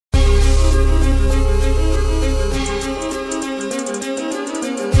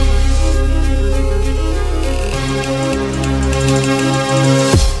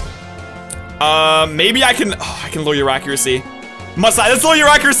Maybe I can, I can lower your accuracy. Let's lower your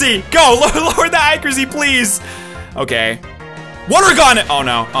accuracy. Go, lower the accuracy, please. Okay. Water gun. Oh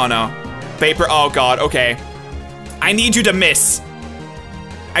no, oh no. Vapor, oh god, okay. I need you to miss.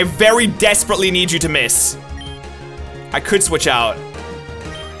 I very desperately need you to miss. I could switch out.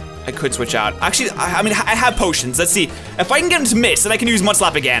 I could switch out. Actually, I mean, I have potions. Let's see. If I can get him to miss, then I can use Mud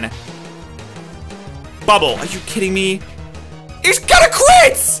Slap again. Bubble, are you kidding me? He's gonna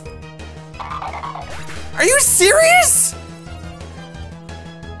quit! Are you serious?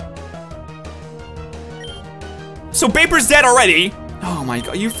 So Vapor's dead already. Oh my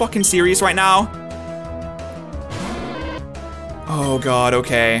god, are you fucking serious right now? Oh god,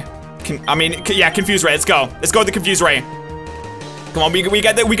 okay. Yeah, Confuse Ray, let's go. Let's go with the Confuse Ray. Come on, we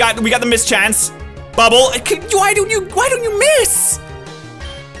got the miss chance. Bubble, why don't you miss?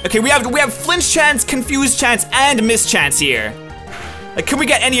 Okay, we have flinch chance, confuse chance, and miss chance here. Like, can we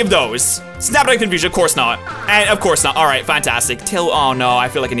get any of those? Snap out of confusion, of course not. And of course not. All right, fantastic. Oh no, I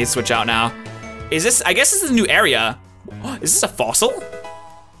feel like I need to switch out now. Is this, I guess this is a new area. Is this a fossil?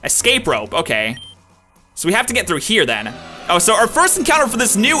 Escape rope, okay. So we have to get through here then. Oh, so our first encounter for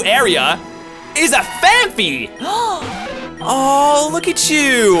this new area is a Phanpy. Oh, look at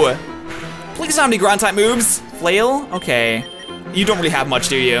you. Please don't have any ground type moves. Flail, okay. You don't really have much,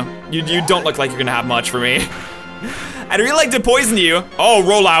 do you? You don't look like you're gonna have much for me. I'd really like to poison you. Oh,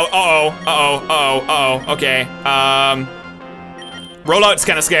 roll out. Okay. Roll out's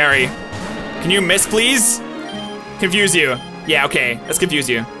kind of scary. Can you miss, please? Confuse you. Yeah, okay. Let's confuse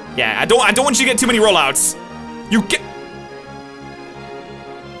you. Yeah, I don't want you to get too many rollouts. You get.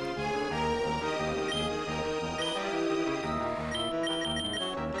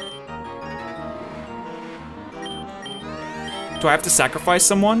 Do I have to sacrifice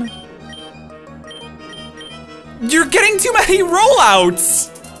someone? You're getting too many rollouts!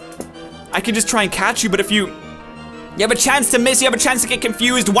 I could just try and catch you, but if you have a chance to miss, you have a chance to get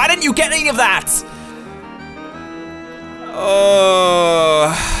confused. Why didn't you get any of that?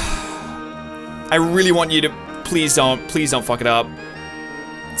 I really want you to, please don't fuck it up.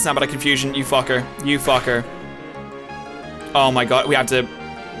 It's not about a confusion, you fucker, you fucker. Oh my god, I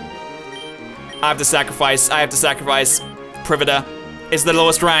have to sacrifice Privida. It's the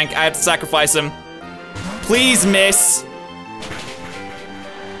lowest rank, I have to sacrifice him. Please miss.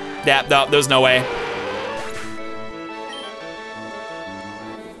 Yeah, no, there's no way.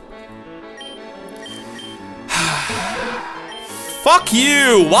 Fuck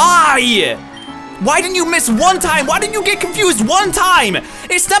you, why? Why didn't you miss one time? Why didn't you get confused one time?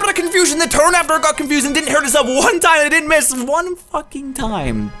 It snapped out of confusion the turn after it got confused and didn't hurt itself one time and it didn't miss one fucking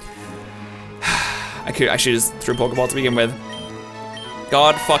time. I should just threw a Pokeball to begin with.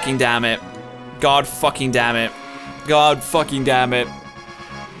 God fucking damn it. God fucking damn it. God fucking damn it.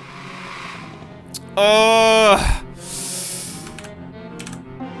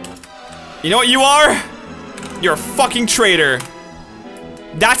 You know what you are? You're a fucking traitor.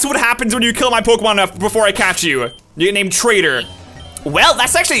 That's what happens when you kill my Pokemon enough before I catch you. You get named traitor. Well,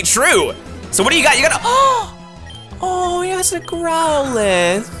 that's actually true. So what do you got? You got a, oh, he has a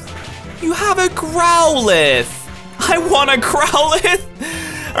Growlithe. You have a Growlithe. I want a Growlithe.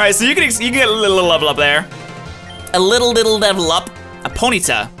 All right, so you can get a little level up there. A little level up. A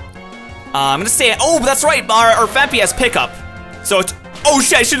Ponyta. I'm gonna say, oh, that's right. Our Phanpy has pickup. So it's, oh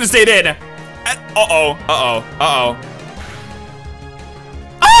shit, I shouldn't have stayed in. Uh-oh.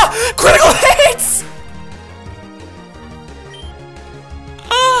 Ah! Critical hits!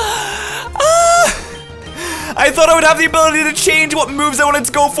 I thought I would have the ability to change what moves I wanted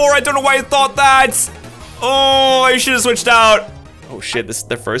to go for. I don't know why I thought that. Oh, I should have switched out. Oh shit, this is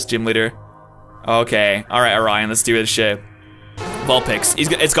their first gym leader. Okay, all right, Orion, let's do this shit. Vulpix,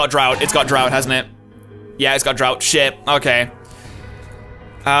 it's got drought. It's got drought, hasn't it? Yeah, it's got drought. Shit. Okay.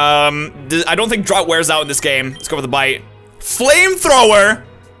 I don't think drought wears out in this game. Let's go with the bite. Flamethrower.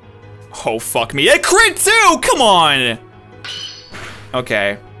 Oh fuck me! A crit too. Come on.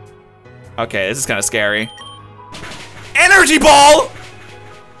 Okay. Okay, this is kind of scary. Energy ball.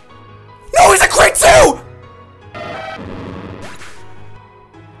 No, he's a crit too.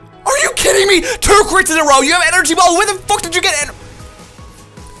 Are you kidding me? 2 crits in a row. You have energy ball. Where the fuck did you get it?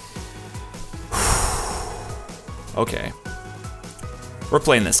 Okay. We're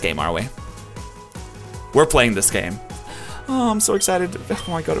playing this game, are we? We're playing this game. Oh, I'm so excited. Oh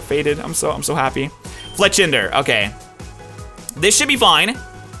my god, it faded. I'm so happy. Fletchinder, okay. This should be fine.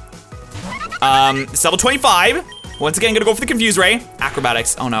 It's level 25. Once again, gonna go for the Confuse Ray.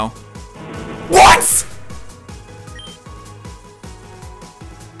 Acrobatics, oh no. What?!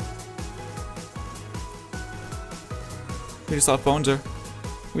 We just lost Boneser.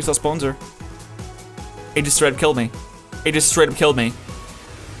 We just lost Boneser. It just straight up killed me. It just straight up killed me.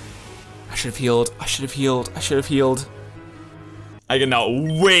 I should have healed. I should have healed. I should have healed. I cannot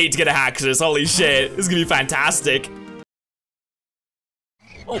wait to get a Haxorus. Holy shit. This is gonna be fantastic.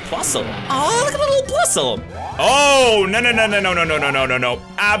 Oh, Plusle. Oh, look at the little Plusle. Oh, no, no, no, no, no, no, no, no, no, no, no.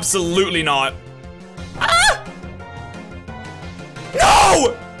 Absolutely not. Ah!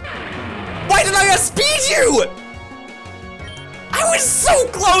 No! Why did I outspeed you? I was so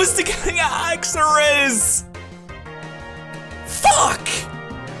close to getting a Haxorus. Fuck!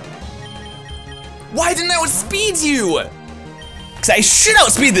 Why didn't I outspeed you? Because I should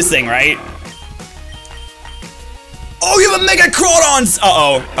outspeed this thing, right? Oh, you have a Mega Crawdons!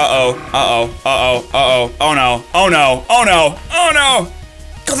 Uh-oh, uh-oh, uh-oh, uh-oh, uh-oh, oh no, oh no, oh no, oh no!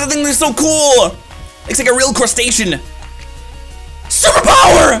 God, that thing is so cool! Looks like a real crustacean.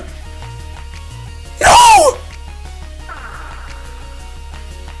 Superpower! No!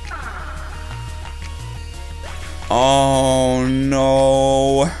 Oh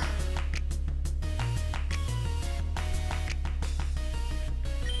no.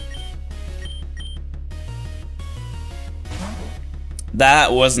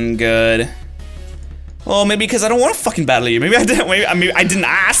 That wasn't good. Well, maybe because I don't want to fucking battle you. Maybe I didn't. Maybe I didn't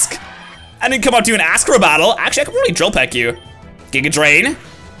ask. I didn't come up to you and ask for a battle. Actually, I could really drill peck you. Giga Drain.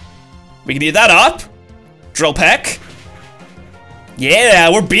 We can eat that up. Drill peck. Yeah,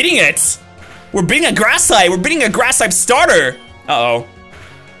 we're beating it. We're beating a grass type. We're beating a grass type starter. Uh-oh.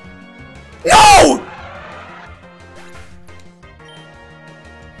 No!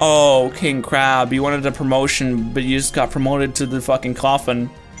 Oh, King Crab, you wanted a promotion, but you just got promoted to the fucking coffin.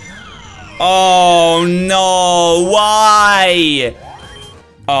 Oh no, why?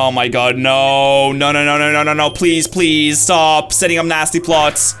 Oh my god, no, no, no, no, no, no, no, no, please, please, stop setting up nasty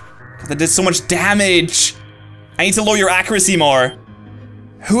plots. That did so much damage. I need to lower your accuracy more.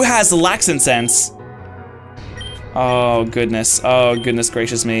 Who has the Laxant sense? Oh goodness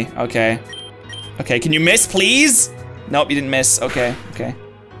gracious me, okay. Okay, can you miss, please? Nope, you didn't miss, okay, okay.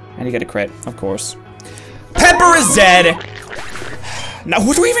 And you get a crit, of course. Pepper is dead! Now,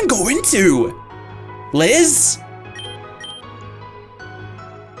 what do we even go into? Liz?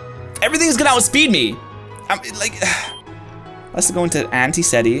 Everything's gonna outspeed me. I'm like, let's go into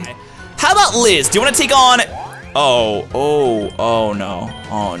Anti-Seti. How about Liz? Do you wanna take on? Oh no,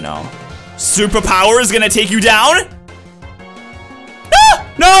 oh no. Superpower is gonna take you down? Ah,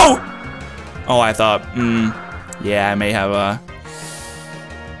 no! Oh, I thought, yeah, I may have a.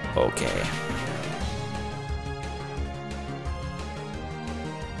 Okay.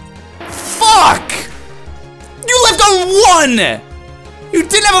 Fuck! You lived on one! You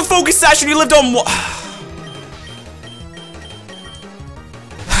didn't have a focus sash and you lived on one.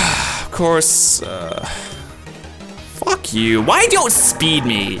 Of course, fuck you. Why don't you outspeed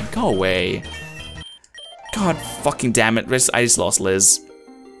me? Go away. God fucking damn it. I just lost Liz.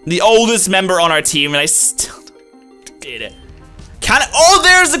 The oldest member on our team and I still did it. Oh,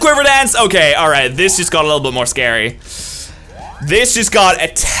 there's the quiver dance. Okay, all right. This just got a little bit more scary. This just got a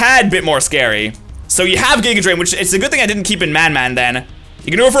tad bit more scary. So you have Giga Drain, which it's a good thing I didn't keep in Man then.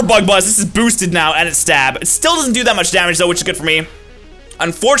 You can do it for Bug Buzz. This is boosted now and it's Stab. It still doesn't do that much damage though, which is good for me.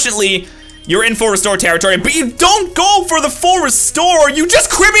 Unfortunately, you're in full restore territory, but you don't go for the full restore. You just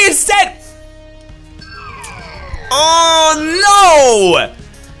crit me instead. Oh no!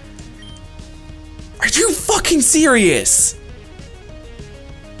 Are you fucking serious?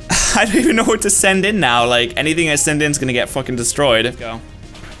 I don't even know what to send in now. Like, anything I send in is gonna get fucking destroyed. Let's go.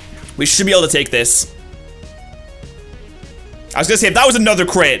 We should be able to take this. I was gonna say, if that was another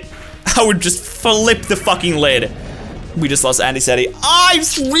crit, I would just flip the fucking lid. We just lost Anti-Seti. I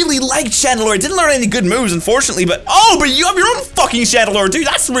really like Chandelure. I didn't learn any good moves, unfortunately, but oh, but you have your own fucking Chandelure, dude.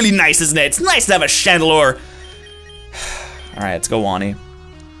 That's really nice, isn't it? It's nice to have a Chandelure. All right, let's go, Wani.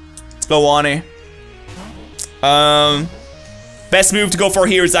 Let's go, Wani. Best move to go for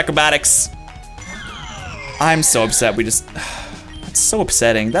here is acrobatics. I'm so upset. We just. That's so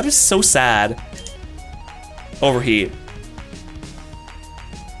upsetting. That is so sad. Overheat.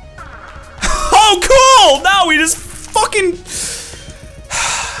 Oh, cool! Now we just fucking.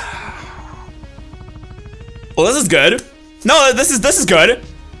 Well, this is good. No, this is good.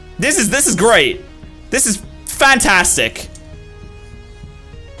 This is great. This is fantastic.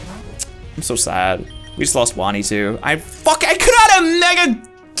 I'm so sad. We just lost Wani too. I could have a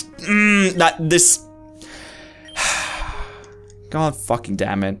mega. This. God fucking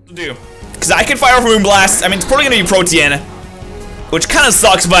damn it. Do. Because I can fire off Moonblast. I mean, it's probably gonna be Protean, which kind of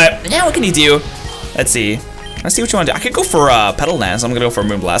sucks, but yeah, what can you do? Let's see. Let's see what you want to do. I could go for Petal Dance. I'm gonna go for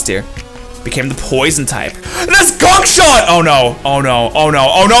Moonblast here. Became the poison type. That's Gong Shot! Oh no! Oh no! Oh no!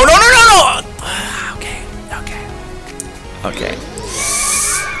 Oh no! No! No! No! No! Okay. Okay.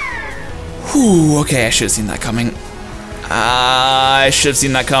 Whew, okay, I should have seen that coming. I should have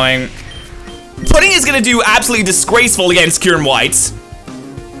seen that coming. Pudding is gonna do absolutely disgraceful against Kieran White.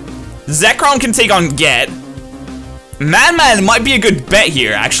 Zekrom can take on Get. Man might be a good bet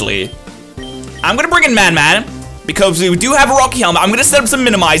here, actually. I'm gonna bring in Man because we do have a Rocky Helmet. I'm gonna set up some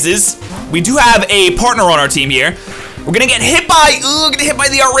minimizes. We do have a partner on our team here. We're gonna get hit by, get hit by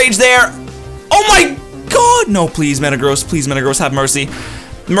the Outrage there. Oh my God, no, please, Metagross, have mercy.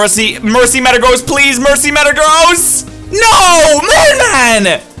 Mercy, Metagross, please, mercy, Metagross. No,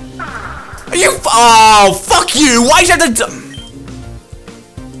 Man! You, oh, fuck you, why'd you have to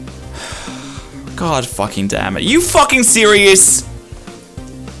God fucking damn it, you fucking serious?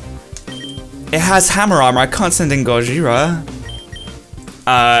 It has Hammer Armor, I can't send in Gojira.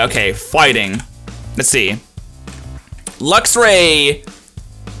 Okay, fighting. Let's see. Luxray,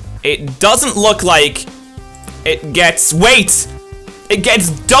 it doesn't look like it gets, wait! It gets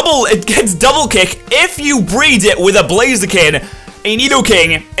double kick if you breed it with a Blaziken, a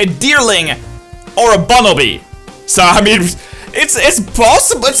Nidoking, a Deerling, or a Bunnelby. So, I mean, it's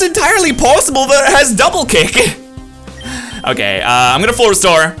possible, it's entirely possible that it has double kick. Okay, I'm gonna full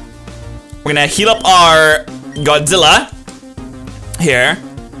restore. We're gonna heal up our Godzilla. Here.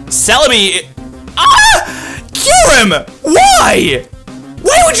 Celebi, Kyurem! Why?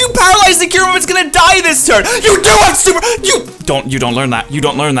 Why would you paralyze the Kyurem if it's gonna die this turn? You do have super, you don't learn that. You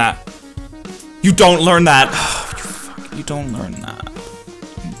don't learn that. You don't learn that. You don't learn that.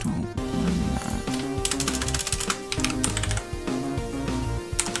 You don't learn that.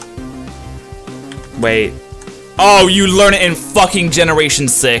 Wait. Oh, you learn it in fucking Generation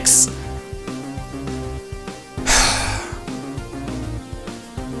 6.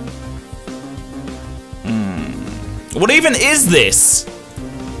 What even is this?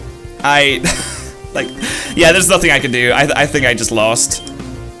 Like, yeah, there's nothing I can do. I think I just lost.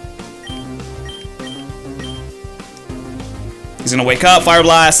 He's gonna wake up, Fire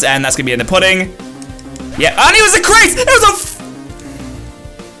Blast, and that's gonna be in the pudding. Yeah, and it was a crit! It was a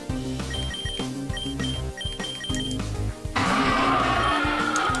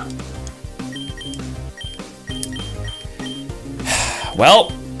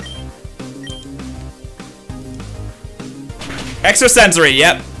well. Extrasensory,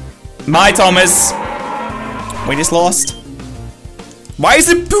 yep. My Thomas. We just lost. Why is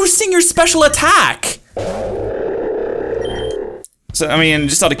it boosting your special attack? So, I mean,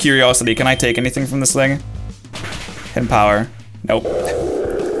 just out of curiosity, can I take anything from this thing? Hidden power. Nope.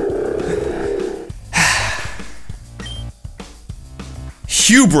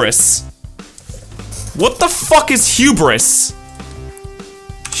 Hubris. What the fuck is Hubris?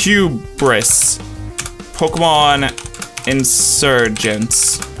 Hubris. Pokémon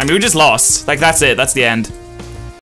Insurgence. I mean, we just lost. Like, that's it. That's the end.